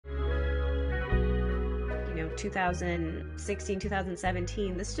2016,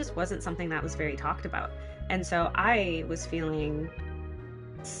 2017, this just wasn't something that was very talked about. And so I was feeling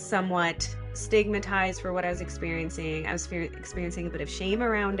somewhat stigmatized for what I was experiencing. I was experiencing a bit of shame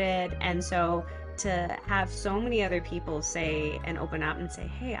around it. And so to have so many other people say and open up and say,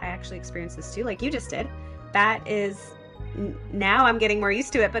 hey, I actually experienced this too, like you just did, that is now I'm getting more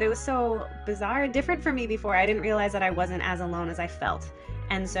used to it. But it was so bizarre and different for me before. I didn't realize that I wasn't as alone as I felt.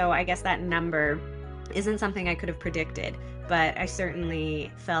 And so I guess that number isn't something I could have predicted, but I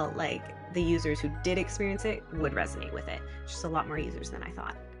certainly felt like the users who did experience it would resonate with it. Just a lot more users than I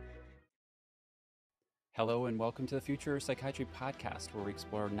thought. Hello and welcome to the Future of Psychiatry podcast, where we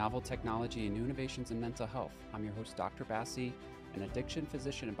explore novel technology and new innovations in mental health. I'm your host, Dr. Bassi, an addiction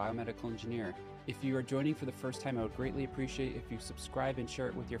physician and biomedical engineer. If you are joining for the first time, I would greatly appreciate if you subscribe and share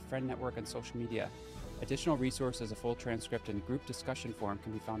it with your friend network on social media. Additional resources, a full transcript, and group discussion forum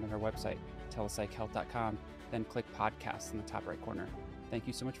can be found on our website, telepsychealth.com, then click podcasts in the top right corner. Thank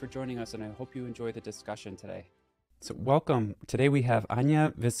you so much for joining us, and I hope you enjoy the discussion today. So welcome. Today we have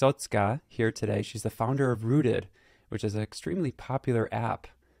Ania Wysocka here today. She's the founder of Rooted, which is an extremely popular app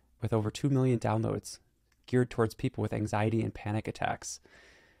with over 2 million downloads geared towards people with anxiety and panic attacks.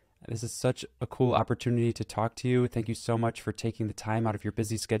 This is such a cool opportunity to talk to you. Thank you so much for taking the time out of your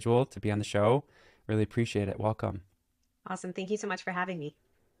busy schedule to be on the show. Really appreciate it. Welcome. Awesome. Thank you so much for having me.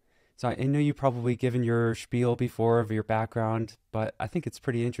 So I know you've probably given your spiel before of your background, but I think it's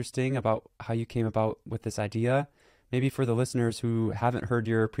pretty interesting about how you came about with this idea. Maybe for the listeners who haven't heard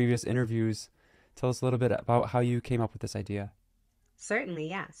your previous interviews, tell us a little bit about how you came up with this idea. Certainly,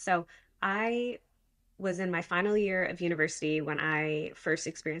 yeah. So I was in my final year of university when I first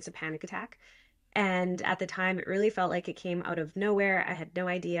experienced a panic attack. And at the time, it really felt like it came out of nowhere. I had no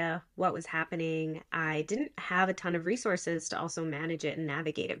idea what was happening. I didn't have a ton of resources to also manage it and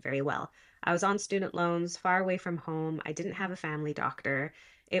navigate it very well. I was on student loans, far away from home. I didn't have a family doctor.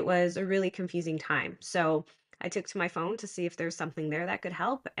 It was a really confusing time. So I took to my phone to see if there's something there that could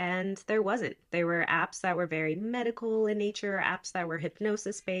help, and there wasn't. There were apps that were very medical in nature, apps that were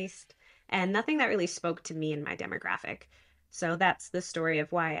hypnosis based, and nothing that really spoke to me and my demographic. So that's the story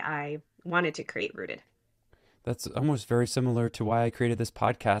of why I wanted to create Rooted. That's almost very similar to why I created this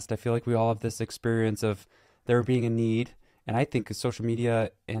podcast. I feel like we all have this experience of there being a need. And I think social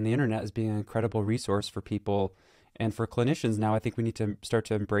media and the internet is being an incredible resource for people and for clinicians now. I think we need to start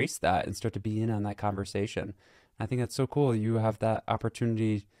to embrace that and start to be in on that conversation. I think that's so cool. You have that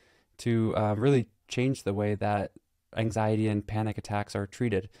opportunity to really change the way that anxiety and panic attacks are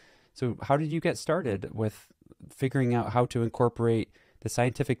treated. So how did you get started with figuring out how to incorporate the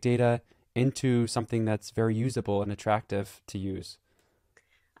scientific data into something that's very usable and attractive to use?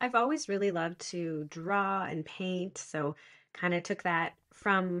 I've always really loved to draw and paint, so kind of took that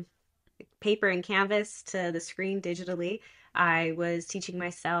from paper and canvas to the screen digitally. I was teaching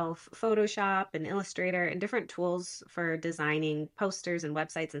myself Photoshop and Illustrator and different tools for designing posters and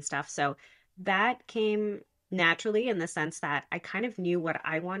websites and stuff. So that came naturally in the sense that I kind of knew what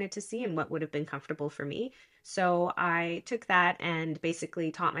I wanted to see and what would have been comfortable for me. So I took that and basically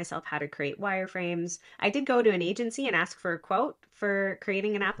taught myself how to create wireframes. I did go to an agency and ask for a quote for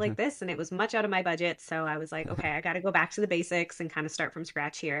creating an app like this, and it was much out of my budget. So I was like, okay, I got to go back to the basics and kind of start from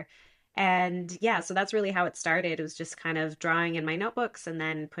scratch here. And yeah, so that's really how it started. It was just kind of drawing in my notebooks and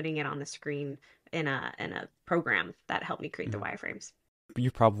then putting it on the screen in a program that helped me create the wireframes. You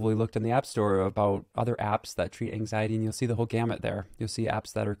probably looked in the App Store about other apps that treat anxiety, and you'll see the whole gamut there. You'll see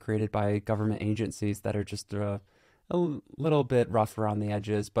apps that are created by government agencies that are just a little bit rough around the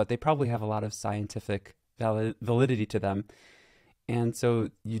edges, but they probably have a lot of scientific validity to them. And so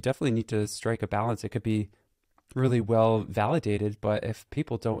you definitely need to strike a balance. It could be really well validated, but if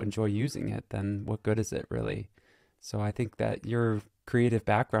people don't enjoy using it, then what good is it really? So I think that your creative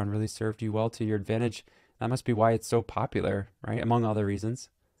background really served you well to your advantage. That must be why it's so popular, right? Among other reasons.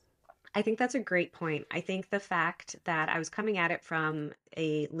 I think that's a great point. I think the fact that I was coming at it from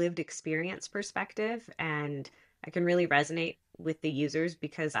a lived experience perspective, and I can really resonate with the users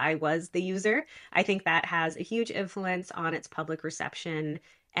because I was the user. I think that has a huge influence on its public reception.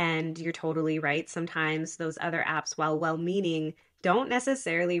 And you're totally right. Sometimes those other apps, while well-meaning, don't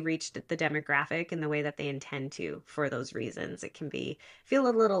necessarily reach the demographic in the way that they intend to for those reasons. It can be feel a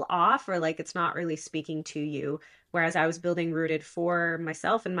little off or like it's not really speaking to you. Whereas I was building Rooted for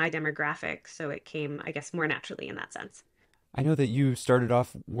myself and my demographic. So it came, I guess, more naturally in that sense. I know that you started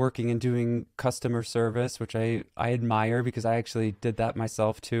off working and doing customer service, which I admire because I actually did that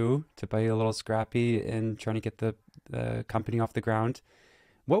myself too, to be a little scrappy in trying to get the company off the ground.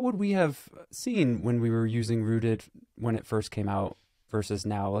 What would we have seen when we were using Rooted when it first came out versus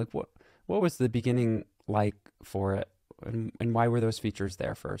now? Like what was the beginning like for it, and why were those features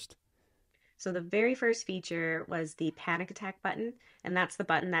there first? So the very first feature was the panic attack button, and that's the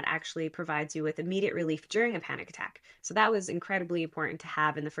button that actually provides you with immediate relief during a panic attack. So that was incredibly important to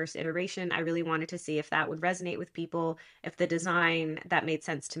have in the first iteration. I really wanted to see if that would resonate with people, if the design that made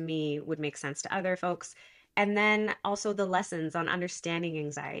sense to me would make sense to other folks. And then also the lessons on understanding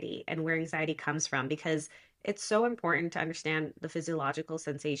anxiety and where anxiety comes from, because it's so important to understand the physiological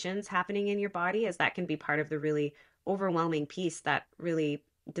sensations happening in your body, as that can be part of the really overwhelming piece that really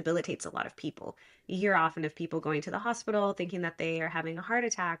debilitates a lot of people. You hear often of people going to the hospital thinking that they are having a heart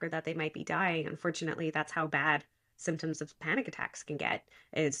attack or that they might be dying. Unfortunately, that's how bad symptoms of panic attacks can get,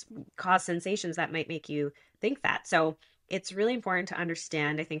 is cause sensations that might make you think that. So it's really important to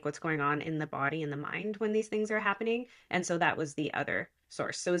understand, I think, what's going on in the body and the mind when these things are happening. And so that was the other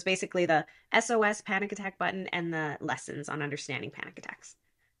source. So it was basically the SOS panic attack button and the lessons on understanding panic attacks.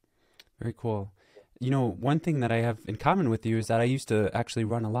 Very cool. One thing that I have in common with you is that I used to actually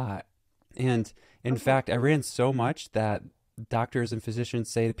run a lot. And in Oh, cool. fact, I ran so much that doctors and physicians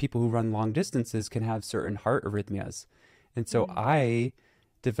say that people who run long distances can have certain heart arrhythmias. And so Mm. I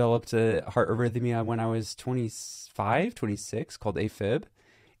developed a heart arrhythmia when I was 25, 26, called AFib.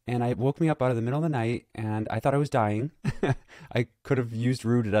 And it woke me up out of the middle of the night and I thought I was dying. I could have used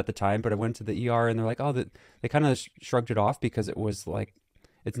Rooted at the time, but I went to the ER and they're like, oh, they kind of shrugged it off because it was like,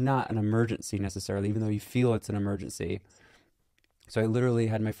 it's not an emergency necessarily, even though you feel it's an emergency. So I literally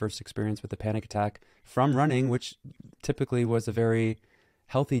had my first experience with a panic attack from running, which typically was a very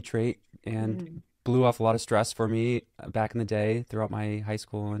healthy trait and Mm. blew off a lot of stress for me back in the day throughout my high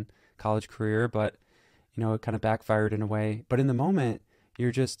school and college career. But, it kind of backfired in a way. But in the moment,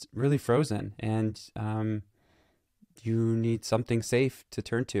 you're just really frozen and you need something safe to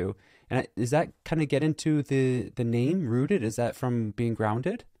turn to. And does that kind of get into the name rooted? Is that from being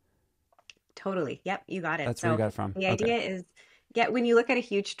grounded? Totally. Yep, you got it. That's where you So got it from. the Okay. idea is, yeah, when you look at a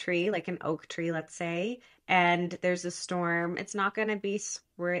huge tree, like an oak tree, let's say, and there's a storm, it's not going to be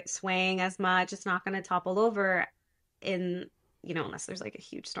swaying as much. It's not going to topple over in, unless there's like a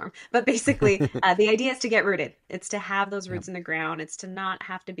huge storm. But basically, the idea is to get rooted. It's to have those Yep. roots in the ground. It's to not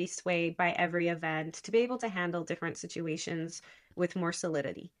have to be swayed by every event, to be able to handle different situations with more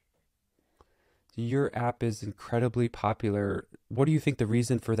solidity. Your app is incredibly popular. What do you think the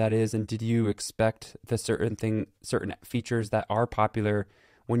reason for that is? And did you expect the certain features that are popular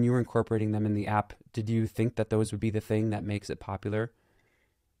when you were incorporating them in the app? Did you think that those would be the thing that makes it popular?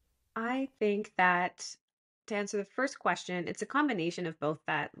 I think that to answer the first question, it's a combination of both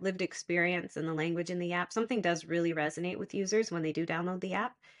that lived experience and the language in the app. Something does really resonate with users when they do download the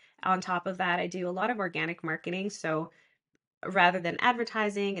app. On top of that, I do a lot of organic marketing. So rather than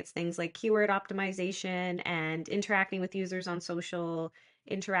advertising, it's things like keyword optimization and interacting with users on social,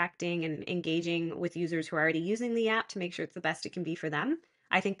 interacting and engaging with users who are already using the app to make sure it's the best it can be for them.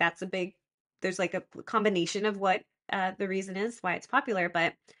 I think that's there's like a combination of what the reason is why it's popular.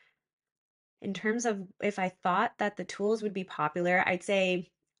 But in terms of if I thought that the tools would be popular, I'd say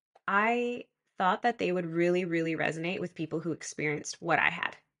I thought that they would really, really resonate with people who experienced what I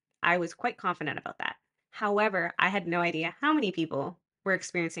had. I was quite confident about that. However, I had no idea how many people were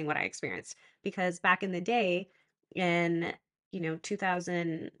experiencing what I experienced because back in the day, in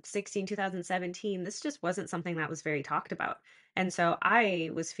 2016, 2017, this just wasn't something that was very talked about. And so I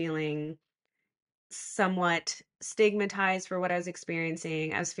was feeling somewhat stigmatized for what I was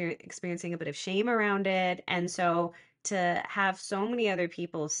experiencing. I was experiencing a bit of shame around it. And so to have so many other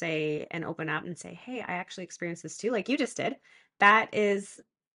people say and open up and say, hey, I actually experienced this too, like you just did, that is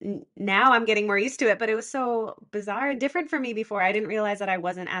now I'm getting more used to it. But it was so bizarre and different for me before. I didn't realize that I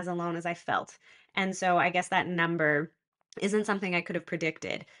wasn't as alone as I felt. And so I guess that number isn't something I could have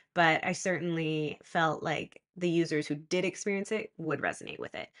predicted, but I certainly felt like the users who did experience it would resonate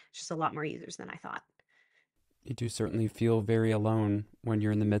with it. It's just a lot more users than I thought. You do certainly feel very alone when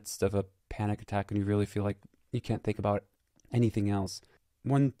you're in the midst of a panic attack and you really feel like you can't think about anything else.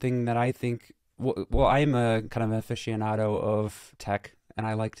 One thing that I think, well, I'm a kind of aficionado of tech and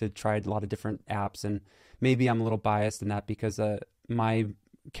I like to try a lot of different apps. And maybe I'm a little biased in that because my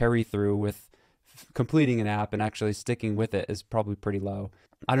carry through with completing an app and actually sticking with it is probably pretty low.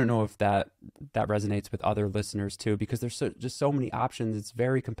 I don't know if that resonates with other listeners too, because there's just so many options. It's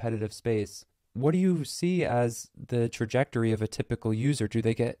very competitive space. What do you see as the trajectory of a typical user? Do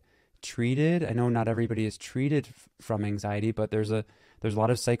they get treated? I know not everybody is treated from anxiety, but there's a lot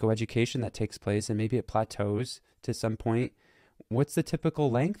of psychoeducation that takes place and maybe it plateaus to some point. What's the typical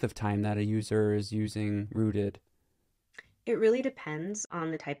length of time that a user is using Rooted? It really depends on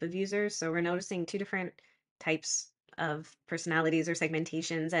the type of user. So we're noticing two different types of personalities or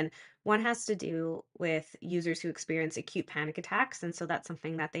segmentations, and one has to do with users who experience acute panic attacks. And so that's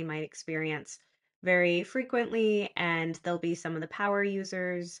something that they might experience very frequently. And there'll be some of the power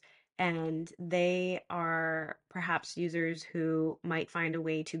users, and they are perhaps users who might find a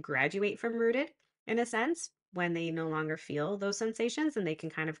way to graduate from rooted in a sense when they no longer feel those sensations, and they can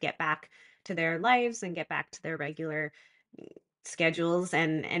kind of get back to their lives and get back to their regular schedules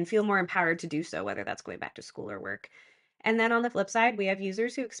and feel more empowered to do so, whether that's going back to school or work. And then on the flip side, we have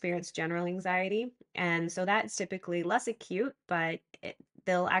users who experience general anxiety. And so that's typically less acute, but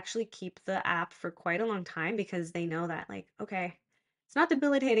they'll actually keep the app for quite a long time because they know that, like, okay, it's not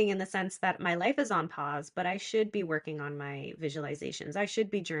debilitating in the sense that my life is on pause, but I should be working on my visualizations. I should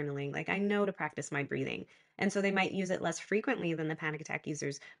be journaling. Like, I know to practice my breathing. And so they might use it less frequently than the panic attack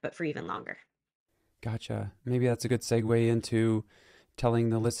users, but for even longer. Gotcha. Maybe that's a good segue into telling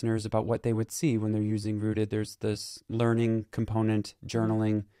the listeners about what they would see when they're using Rooted. There's this learning component, Mhm.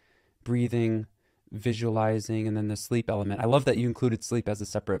 journaling, breathing, visualizing, and then the sleep element. I love that you included sleep as a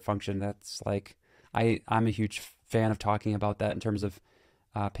separate function. That's like, I'm a huge fan of talking about that in terms of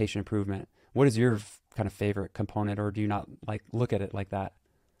patient improvement. What is your kind of favorite component, or do you not like look at it like that?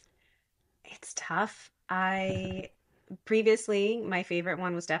 It's tough. I previously, my favorite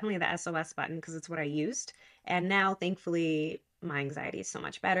one was definitely the SOS button because it's what I used. And now, thankfully, my anxiety is so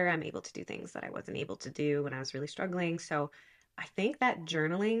much better. I'm able to do things that I wasn't able to do when I was really struggling. So I think that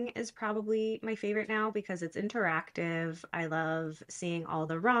journaling is probably my favorite now because it's interactive. I love seeing all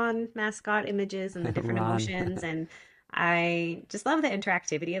the Ron mascot images and the different Ron, emotions. And I just love the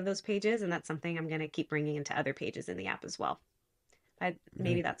interactivity of those pages. And that's something I'm going to keep bringing into other pages in the app as well. Maybe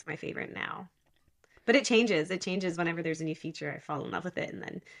very, that's my favorite now. But it changes. It changes whenever there's a new feature. I fall in love with it and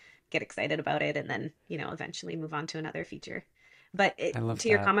then get excited about it and then, eventually move on to another feature. But I love to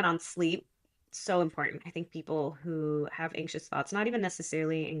your that. comment on sleep, so important. I think people who have anxious thoughts, not even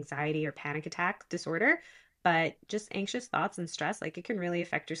necessarily anxiety or panic attack disorder, but just anxious thoughts and stress, like it can really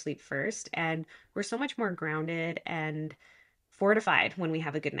affect your sleep first. And we're so much more grounded and fortified when we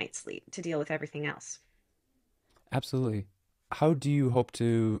have a good night's sleep to deal with everything else. Absolutely. How do you hope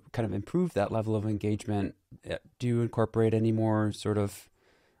to kind of improve that level of engagement? Do you incorporate any more sort of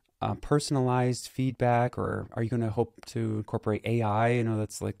personalized feedback, or are you going to hope to incorporate AI? I know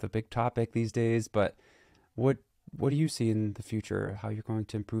that's like the big topic these days, but what what do you see in the future? How you're going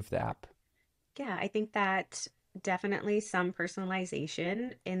to improve the app? Yeah, I think that definitely some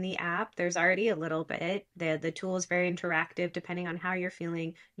personalization in the app. There's already a little bit. The tool is very interactive depending on how you're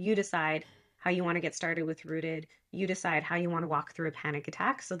feeling. You decide how you want to get started with Rooted. You decide how you want to walk through a panic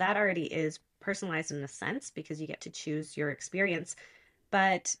attack. So that already is personalized in a sense because you get to choose your experience.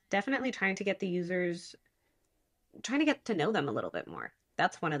 But definitely trying to get to know them a little bit more.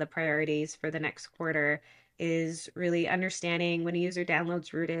 That's one of the priorities for the next quarter is really understanding when a user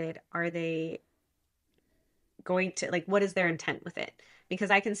downloads Rooted, are they going to like what is their intent with it,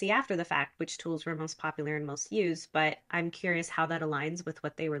 because I can see after the fact which tools were most popular and most used, but I'm curious how that aligns with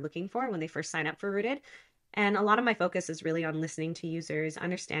what they were looking for when they first sign up for Rooted. And a lot of my focus is really on listening to users,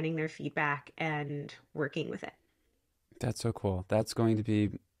 understanding their feedback, and working with it. That's so cool. That's going to be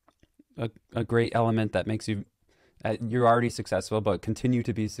a great element that makes you you're already successful, but continue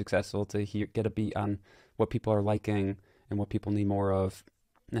to be successful to get a beat on what people are liking and what people need more of,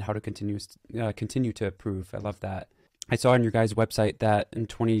 and how to continue to improve. I love that. I saw on your guys' website that in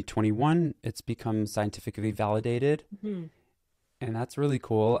 2021 it's become scientifically validated, Hmm. and that's really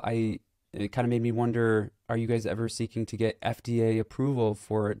cool. It kind of made me wonder: are you guys ever seeking to get FDA approval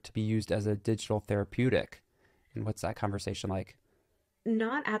for it to be used as a digital therapeutic? And what's that conversation like?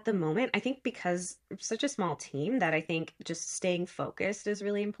 Not at the moment. I think because we're such a small team that I think just staying focused is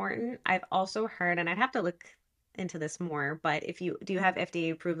really important. I've also heard, and I'd have to look into this more, but if you do have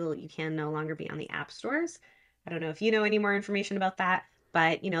FDA approval, you can no longer be on the app stores. I don't know if you know any more information about that,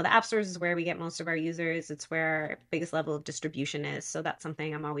 but the app stores is where we get most of our users. It's where our biggest level of distribution is. So that's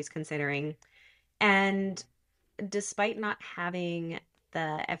something I'm always considering. And despite not having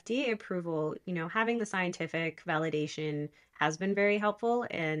the FDA approval, having the scientific validation has been very helpful.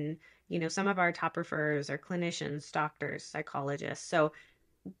 And, some of our top referrers are clinicians, doctors, psychologists. So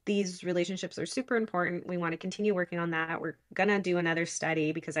these relationships are super important. We want to continue working on that. We're going to do another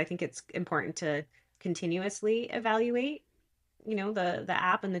study because I think it's important to continuously evaluate, the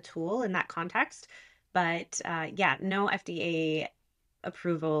app and the tool in that context. But yeah, no FDA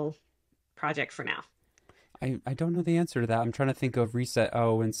approval project for now. I don't know the answer to that. I'm trying to think of Reset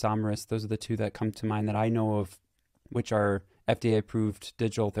O and Somryst. Those are the two that come to mind that I know of, which are FDA approved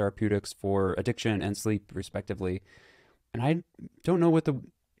digital therapeutics for addiction and sleep, respectively. And I don't know what the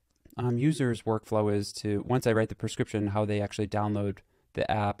users' workflow is to, once I write the prescription, how they actually download the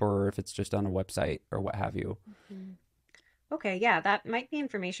app or if it's just on a website or what have you. Mhm. Okay, yeah, that might be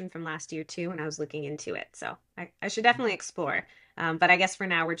information from last year too when I was looking into it. So I should definitely explore. But I guess for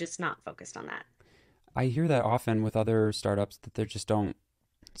now, we're just not focused on that. I hear that often with other startups that they just don't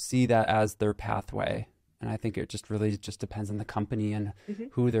see that as their pathway. And I think it just really just depends on the company and Hmm.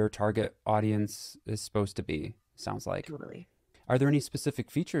 who their target audience is supposed to be, sounds like. Totally. Are there any specific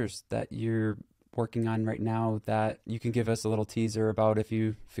features that you're working on right now that you can give us a little teaser about if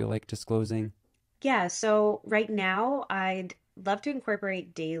you feel like disclosing? Yeah, so right now I'd love to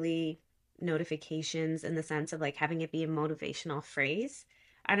incorporate daily notifications in the sense of like having it be a motivational phrase.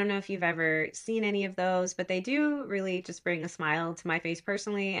 I don't know if you've ever seen any of those, but they do really just bring a smile to my face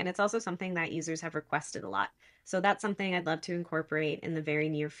personally. And it's also something that users have requested a lot. So that's something I'd love to incorporate in the very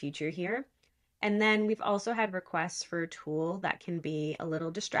near future here. And then we've also had requests for a tool that can be a little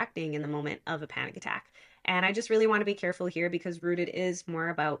distracting in the moment of a panic attack. And I just really want to be careful here because Rooted is more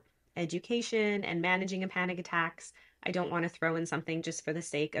about education and managing a panic attacks. I don't want to throw in something just for the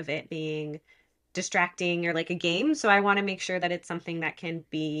sake of it being distracting or like a game. So I want to make sure that it's something that can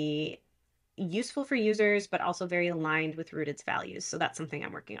be useful for users, but also very aligned with Rooted's values. So that's something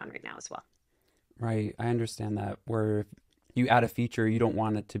I'm working on right now as well. Right. I understand that. Where if you add a feature, you don't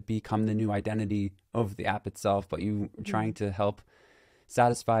want it to become the new identity of the app itself, but you are trying Mhm. to help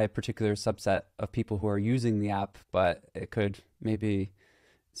satisfy a particular subset of people who are using the app, but it could maybe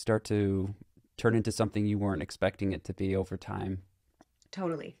start to turn into something you weren't expecting it to be over time.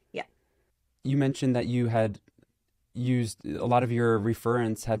 Totally. Yeah. You mentioned that you had used a lot of your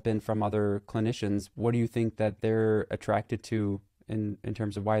reference had been from other clinicians. What do you think that they're attracted to in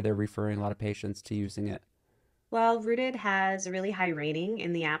terms of why they're referring a lot of patients to using it? Well, Rooted has a really high rating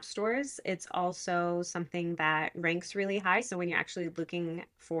in the app stores. It's also something that ranks really high. So when you're actually looking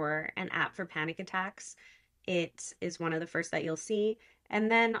for an app for panic attacks, it is one of the first that you'll see. And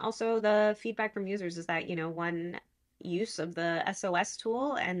then also the feedback from users is that, one use of the SOS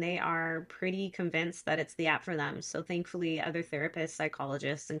tool and they are pretty convinced that it's the app for them. So thankfully, other therapists,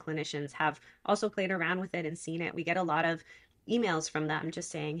 psychologists, and clinicians have also played around with it and seen it. We get a lot of emails from them just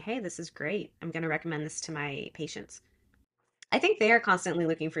saying, hey, this is great. I'm going to recommend this to my patients. I think they are constantly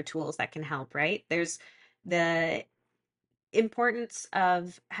looking for tools that can help, right? There's the importance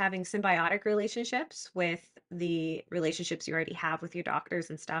of having symbiotic relationships with the relationships you already have with your doctors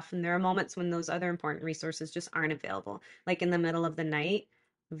and stuff. And there are moments when those other important resources just aren't available. Like in the middle of the night,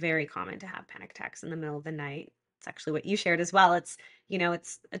 very common to have panic attacks in the middle of the night. It's actually what you shared as well. It's a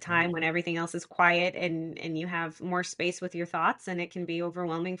Right. time when everything else is quiet and you have more space with your thoughts and it can be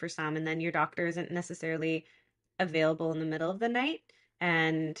overwhelming for some. And then your doctor isn't necessarily available in the middle of the night.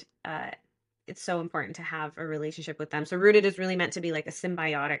 And it's so important to have a relationship with them. So Rooted is really meant to be like a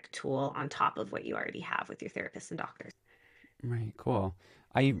symbiotic tool on top of what you already have with your therapists and doctors. Right, cool.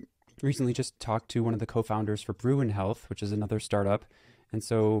 I recently just talked to one of the co-founders for Bruin Health, which is another startup. And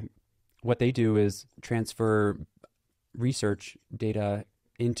so what they do is transfer research data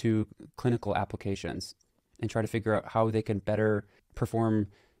into clinical applications and try to figure out how they can better perform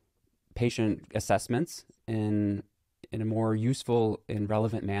patient assessments in a more useful and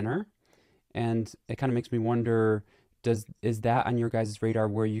relevant manner. And it kind of makes me wonder, does is that on your guys' radar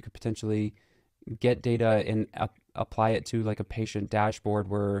where you could potentially get data and apply it to like a patient dashboard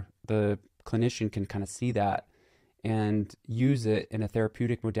where the clinician can kind of see that and use it in a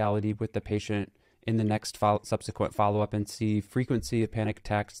therapeutic modality with the patient in the next subsequent follow up and see frequency of panic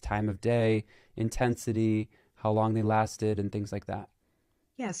attacks, time of day, intensity, how long they lasted, and things like that.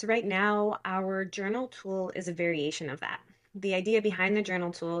 Yeah, so right now, our journal tool is a variation of that. The idea behind the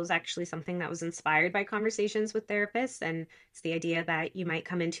journal tool is actually something that was inspired by conversations with therapists. And it's the idea that you might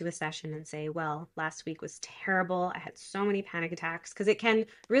come into a session and say, well, last week was terrible. I had so many panic attacks because it can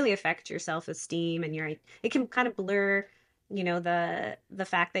really affect your self-esteem and it can kind of blur, the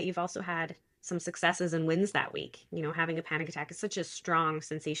fact that you've also had some successes and wins that week. Having a panic attack is such a strong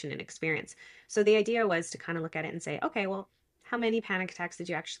sensation and experience. So the idea was to kind of look at it and say, okay, well, how many panic attacks did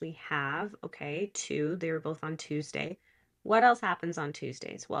you actually have? Okay, two. They were both on Tuesday. What else happens on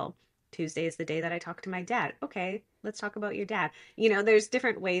Tuesdays? Well, Tuesday is the day that I talk to my dad. Okay, let's talk about your dad. There's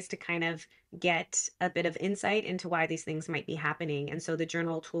different ways to kind of get a bit of insight into why these things might be happening. And so the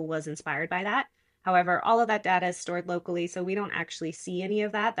journal tool was inspired by that. However, all of that data is stored locally, so we don't actually see any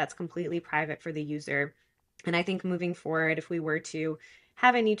of that. That's completely private for the user. And I think moving forward, if we were to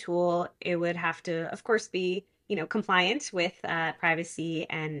have any tool, it would have to, of course, be compliant with privacy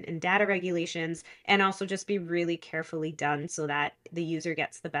and data regulations, and also just be really carefully done so that the user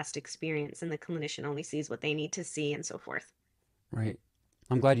gets the best experience and the clinician only sees what they need to see and so forth. Right.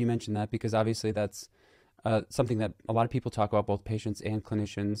 I'm glad you mentioned that because obviously that's something that a lot of people talk about, both patients and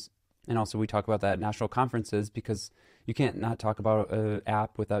clinicians. And also, we talk about that at national conferences because you can't not talk about an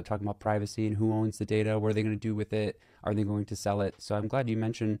app without talking about privacy and who owns the data, what are they going to do with it, are they going to sell it? So I'm glad you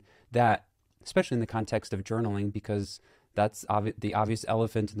mentioned that, especially in the context of journaling, because that's the obvious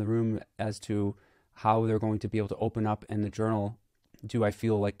elephant in the room as to how they're going to be able to open up in the journal. Do I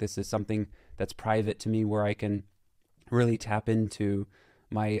feel like this is something that's private to me where I can really tap into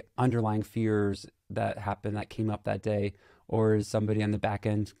my underlying fears that happened that came up that day, or is somebody on the back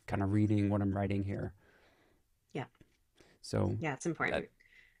end kind of reading what I'm writing here? Yeah. So Yeah, it's that important.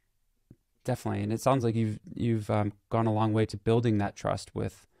 definitely, and it sounds like you've gone a long way to building that trust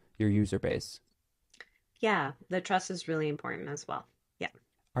with your user base. Yeah, the trust is really important as well. Yeah.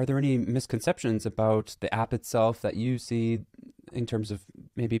 Are there any misconceptions about the app itself that you see in terms of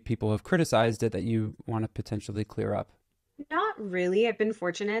maybe people have criticized it that you want to potentially clear up? Not really. I've been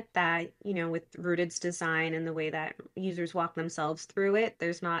fortunate that, with Rooted's design and the way that users walk themselves through it,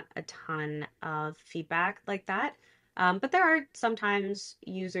 there's not a ton of feedback like that. But there are sometimes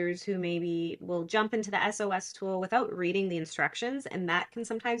users who maybe will jump into the SOS tool without reading the instructions, and that can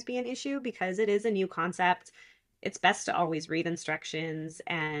sometimes be an issue because it is a new concept. It's best to always read instructions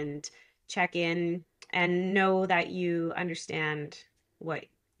and check in and know that you understand what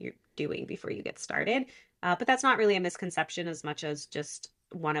you're doing before you get started. But that's not really a misconception as much as just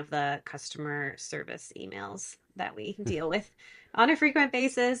one of the customer service emails that we deal with on a frequent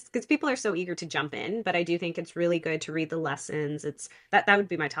basis because people are so eager to jump in. But I do think it's really good to read the lessons. It's that would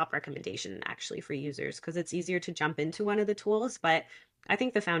be my top recommendation actually for users because it's easier to jump into one of the tools. But I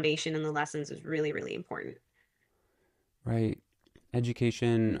think the foundation and the lessons is really, really important. Right.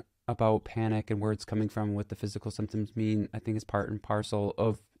 Education about panic and where it's coming from, what the physical symptoms mean, I think is part and parcel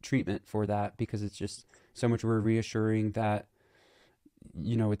of treatment for that because it's just so much we're reassuring that,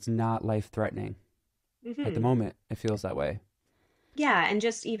 it's not life threatening. At the Hmm. moment, it feels that way. Yeah, and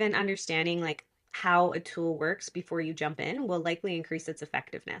just even understanding like how a tool works before you jump in will likely increase its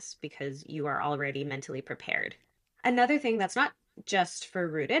effectiveness because you are already mentally prepared. Another thing that's not just for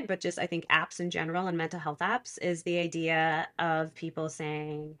Rooted, but just I think apps in general and mental health apps is the idea of people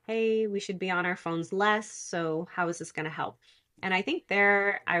saying, hey, we should be on our phones less. So, how is this going to help? And I think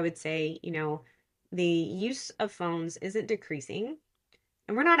there, I would say, the use of phones isn't decreasing.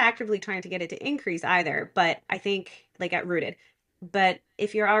 And we're not actively trying to get it to increase either, but I think like at Rooted. But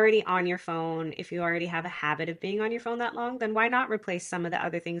if you're already on your phone, if you already have a habit of being on your phone that long, then why not replace some of the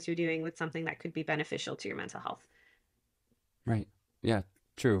other things you're doing with something that could be beneficial to your mental health? Right. Yeah,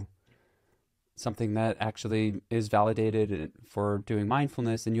 true. Something that actually is validated for doing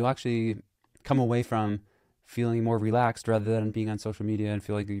mindfulness, and you'll actually come away from feeling more relaxed rather than being on social media and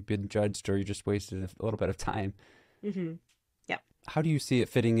feel like you've been judged or you just wasted a little bit of time. Mm-hmm. Yep. How do you see it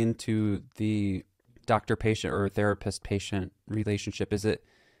fitting into the doctor patient or therapist patient relationship? Is it,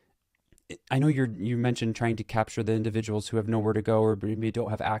 I know you mentioned trying to capture the individuals who have nowhere to go or maybe don't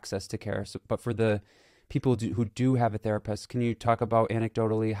have access to care. So, but for the people who do have a therapist, can you talk about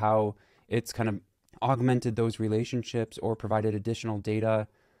anecdotally how it's kind of augmented those relationships or provided additional data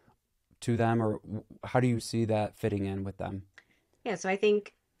to them, or how do you see that fitting in with them? Yeah, so I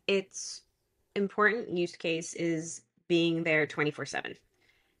think it's important use case is being there 24/7.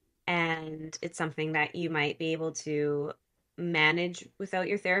 And it's something that you might be able to manage without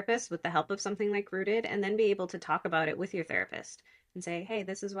your therapist with the help of something like Rooted, and then be able to talk about it with your therapist and say, hey,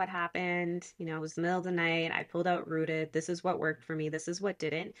 this is what happened. It was the middle of the night. I pulled out Rooted. This is what worked for me. This is what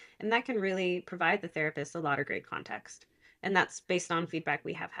didn't. And that can really provide the therapist a lot of great context. And that's based on feedback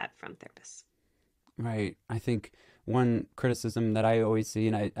we have had from therapists. Right. I think one criticism that I always see,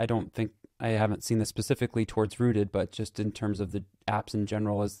 and I don't think I haven't seen this specifically towards Rooted, but just in terms of the apps in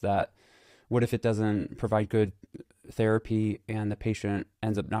general, is that what if it doesn't provide good therapy and the patient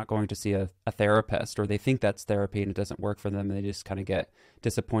ends up not going to see a therapist, or they think that's therapy and it doesn't work for them and they just kind of get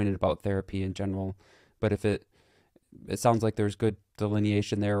disappointed about therapy in general. But if it sounds like there's good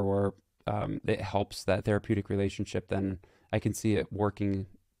delineation there, or it helps that therapeutic relationship, then I can see it working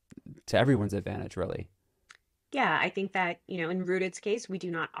to everyone's advantage, really. Yeah, I think that, in Rooted's case, we do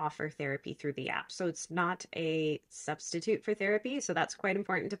not offer therapy through the app. So it's not a substitute for therapy. So that's quite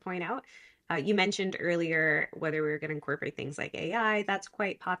important to point out. You mentioned earlier whether we were going to incorporate things like AI. That's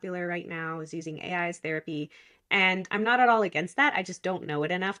quite popular right now, is using AI as therapy. And I'm not at all against that. I just don't know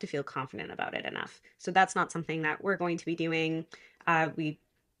it enough to feel confident about it enough. So that's not something that we're going to be doing. We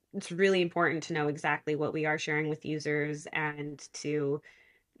It's really important to know exactly what we are sharing with users and to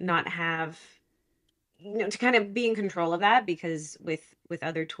not have to kind of be in control of that because with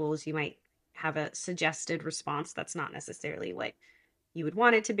other tools you might have a suggested response that's not necessarily what you would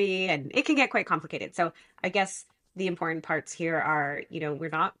want it to be, and it can get quite complicated. So I guess the important parts here are, we're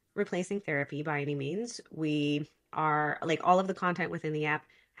not replacing therapy by any means. We are like all of the content within the app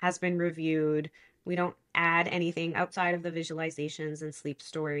has been reviewed. We don't add anything outside of the visualizations and sleep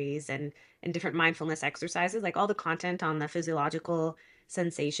stories and different mindfulness exercises. Like all the content on the physiological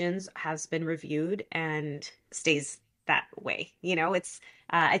sensations has been reviewed and stays that way. It's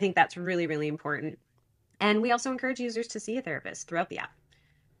I think that's really, really important. And we also encourage users to see a therapist throughout the app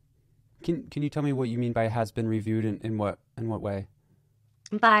Can you tell me what you mean by has been reviewed in what way?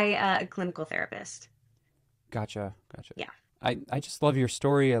 by a clinical therapist. Gotcha, gotcha. Yeah. I just love your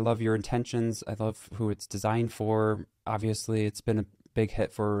story. I love your intentions. I love who it's designed for. Obviously, it's been a big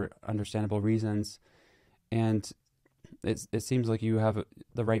hit for understandable reasons, and it seems like you have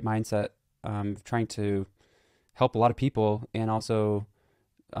the right mindset, trying to help a lot of people and also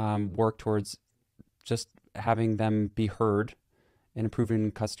work towards just having them be heard and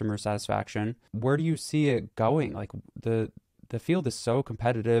improving customer satisfaction. Where do you see it going? Like the field is so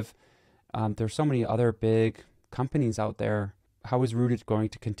competitive. There's so many other big companies out there. How is Rooted going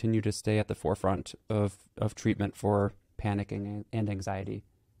to continue to stay at the forefront of treatment for panicking and anxiety?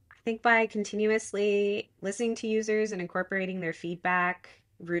 I think by continuously listening to users and incorporating their feedback,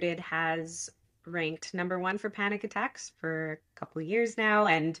 Rooted has ranked number one for panic attacks for a couple of years now.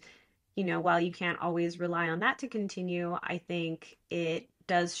 And, while you can't always rely on that to continue, I think it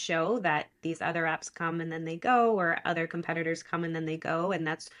does show that these other apps come and then they go, or other competitors come and then they go. And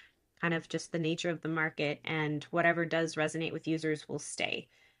that's kind of just the nature of the market. And whatever does resonate with users will stay.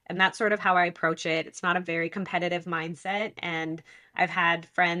 And that's sort of how I approach it. It's not a very competitive mindset. And I've had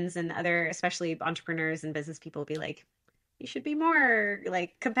friends and other, especially entrepreneurs and business people, be like, you should be more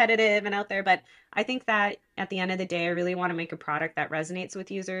like competitive and out there. But I think that at the end of the day, I really want to make a product that resonates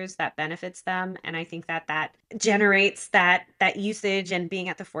with users, that benefits them. And I think that that generates that usage and being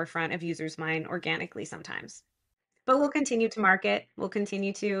at the forefront of users' mind organically sometimes. But we'll continue to market, we'll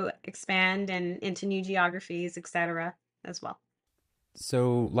continue to expand and into new geographies, etc. as well.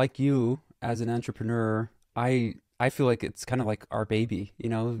 So, like you as an entrepreneur, I feel like it's kind of like our baby,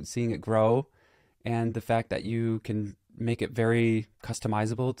 seeing it grow and the fact that you can make it very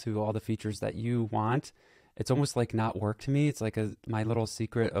customizable to all the features that you want. It's almost like not work to me. It's like my little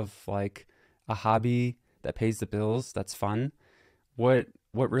secret of like a hobby that pays the bills. That's fun. What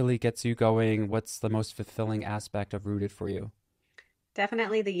really gets you going? What's the most fulfilling aspect of Rooted for you?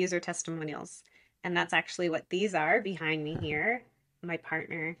 Definitely the user testimonials. And that's actually what these are behind me here. My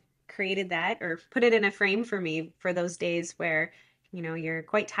partner created that or put it in a frame for me for those days where, you're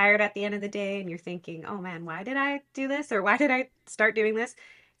quite tired at the end of the day and you're thinking, oh man, why did I do this? Or why did I start doing this?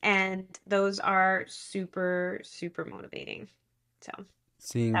 And those are super, super motivating. So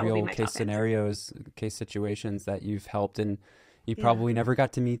Seeing that will be real my case top answer. scenarios, case situations that you've helped, and you Yeah. probably never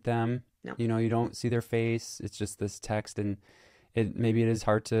got to meet them. No, You don't see their face. It's just this text, and maybe it is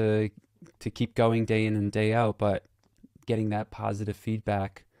hard to keep going day in and day out, but getting that positive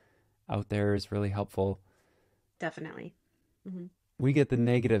feedback out there is really helpful. definitely. Hmm. We get the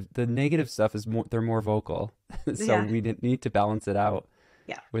negative. The negative stuff is more, they're more vocal. So Yeah. we didn't need to balance it out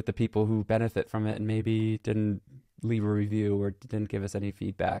Yeah, with the people who benefit from it and maybe didn't leave a review or didn't give us any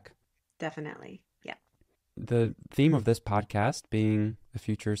feedback. definitely. Yeah. The theme of this podcast being a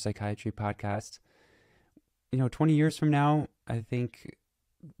future psychiatry podcast, 20 years from now, I think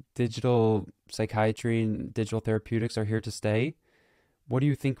digital psychiatry and digital therapeutics are here to stay. What do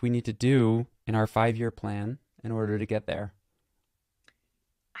you think we need to do in our 5 year plan in order to get there?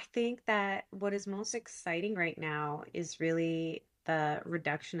 I think that what is most exciting right now is really the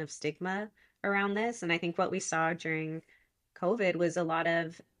reduction of stigma around this. And I think what we saw during COVID was a lot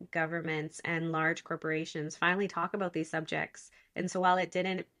of governments and large corporations finally talk about these subjects. And so while it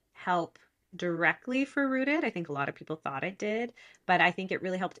didn't help directly for Rooted, I think a lot of people thought it did, but I think it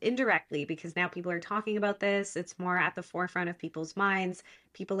really helped indirectly because now people are talking about this. It's more at the forefront of people's minds.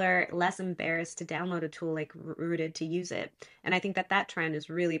 People are less embarrassed to download a tool like Rooted to use it. And I think that that trend is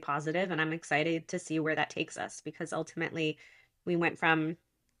really positive, and I'm excited to see where that takes us because ultimately we went from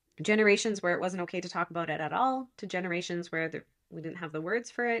generations where it wasn't okay to talk about it at all to generations where we didn't have the words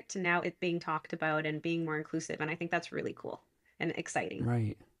for it to now it being talked about and being more inclusive. And I think that's really cool and exciting.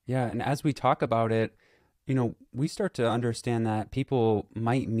 Right. Yeah. And as we talk about it, we start to understand that people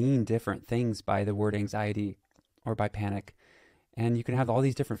might mean different things by the word anxiety or by panic. And you can have all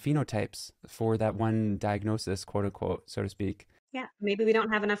these different phenotypes for that one diagnosis, quote unquote, so to speak. Yeah, maybe we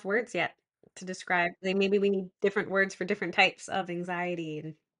don't have enough words yet to describe. Like maybe we need different words for different types of anxiety.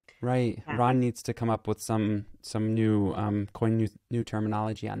 And Right. yeah, Ron needs to come up with some new coin new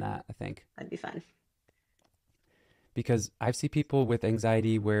terminology on that, I think. that'd be fun. because I've seen people with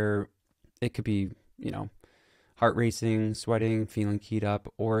anxiety where it could be, heart racing, sweating, feeling keyed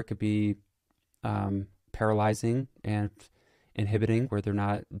up, or it could be paralyzing and inhibiting, where they're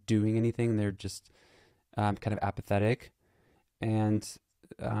not doing anything. They're just kind of apathetic. And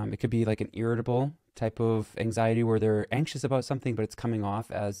it could be like an irritable type of anxiety where they're anxious about something, but it's coming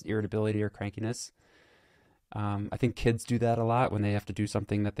off as irritability or crankiness. I think kids do that a lot when they have to do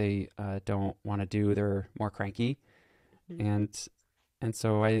something that they don't want to do. They're more cranky. Mhm. And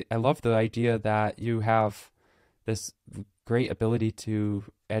so I love the idea that you have this great ability to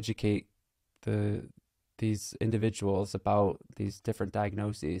educate the these individuals about these different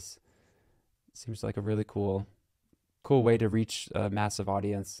diagnoses. Seems like a really cool way to reach a massive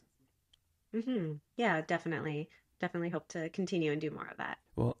audience. Yeah, definitely. Definitely hope to continue and do more of that.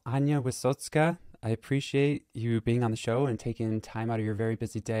 Well, Ania Wysocka, I appreciate you being on the show and taking time out of your very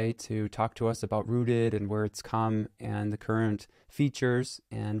busy day to talk to us about Rooted and where it's come and the current features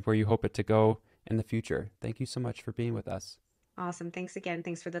and where you hope it to go in the future. Thank you so much for being with us. Awesome. Thanks again.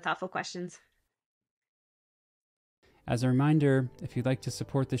 Thanks for the thoughtful questions. As a reminder, if you'd like to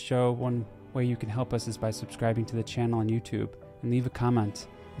support the show, one way you can help us is by subscribing to the channel on YouTube and leave a comment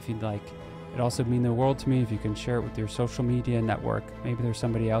if you'd like. It'd also mean the world to me if you can share it with your social media network. Maybe there's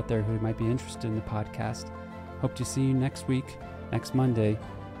somebody out there who might be interested in the podcast. Hope to see you next week, next Monday.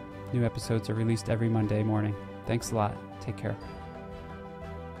 New episodes are released every Monday morning. Thanks a lot. Take care.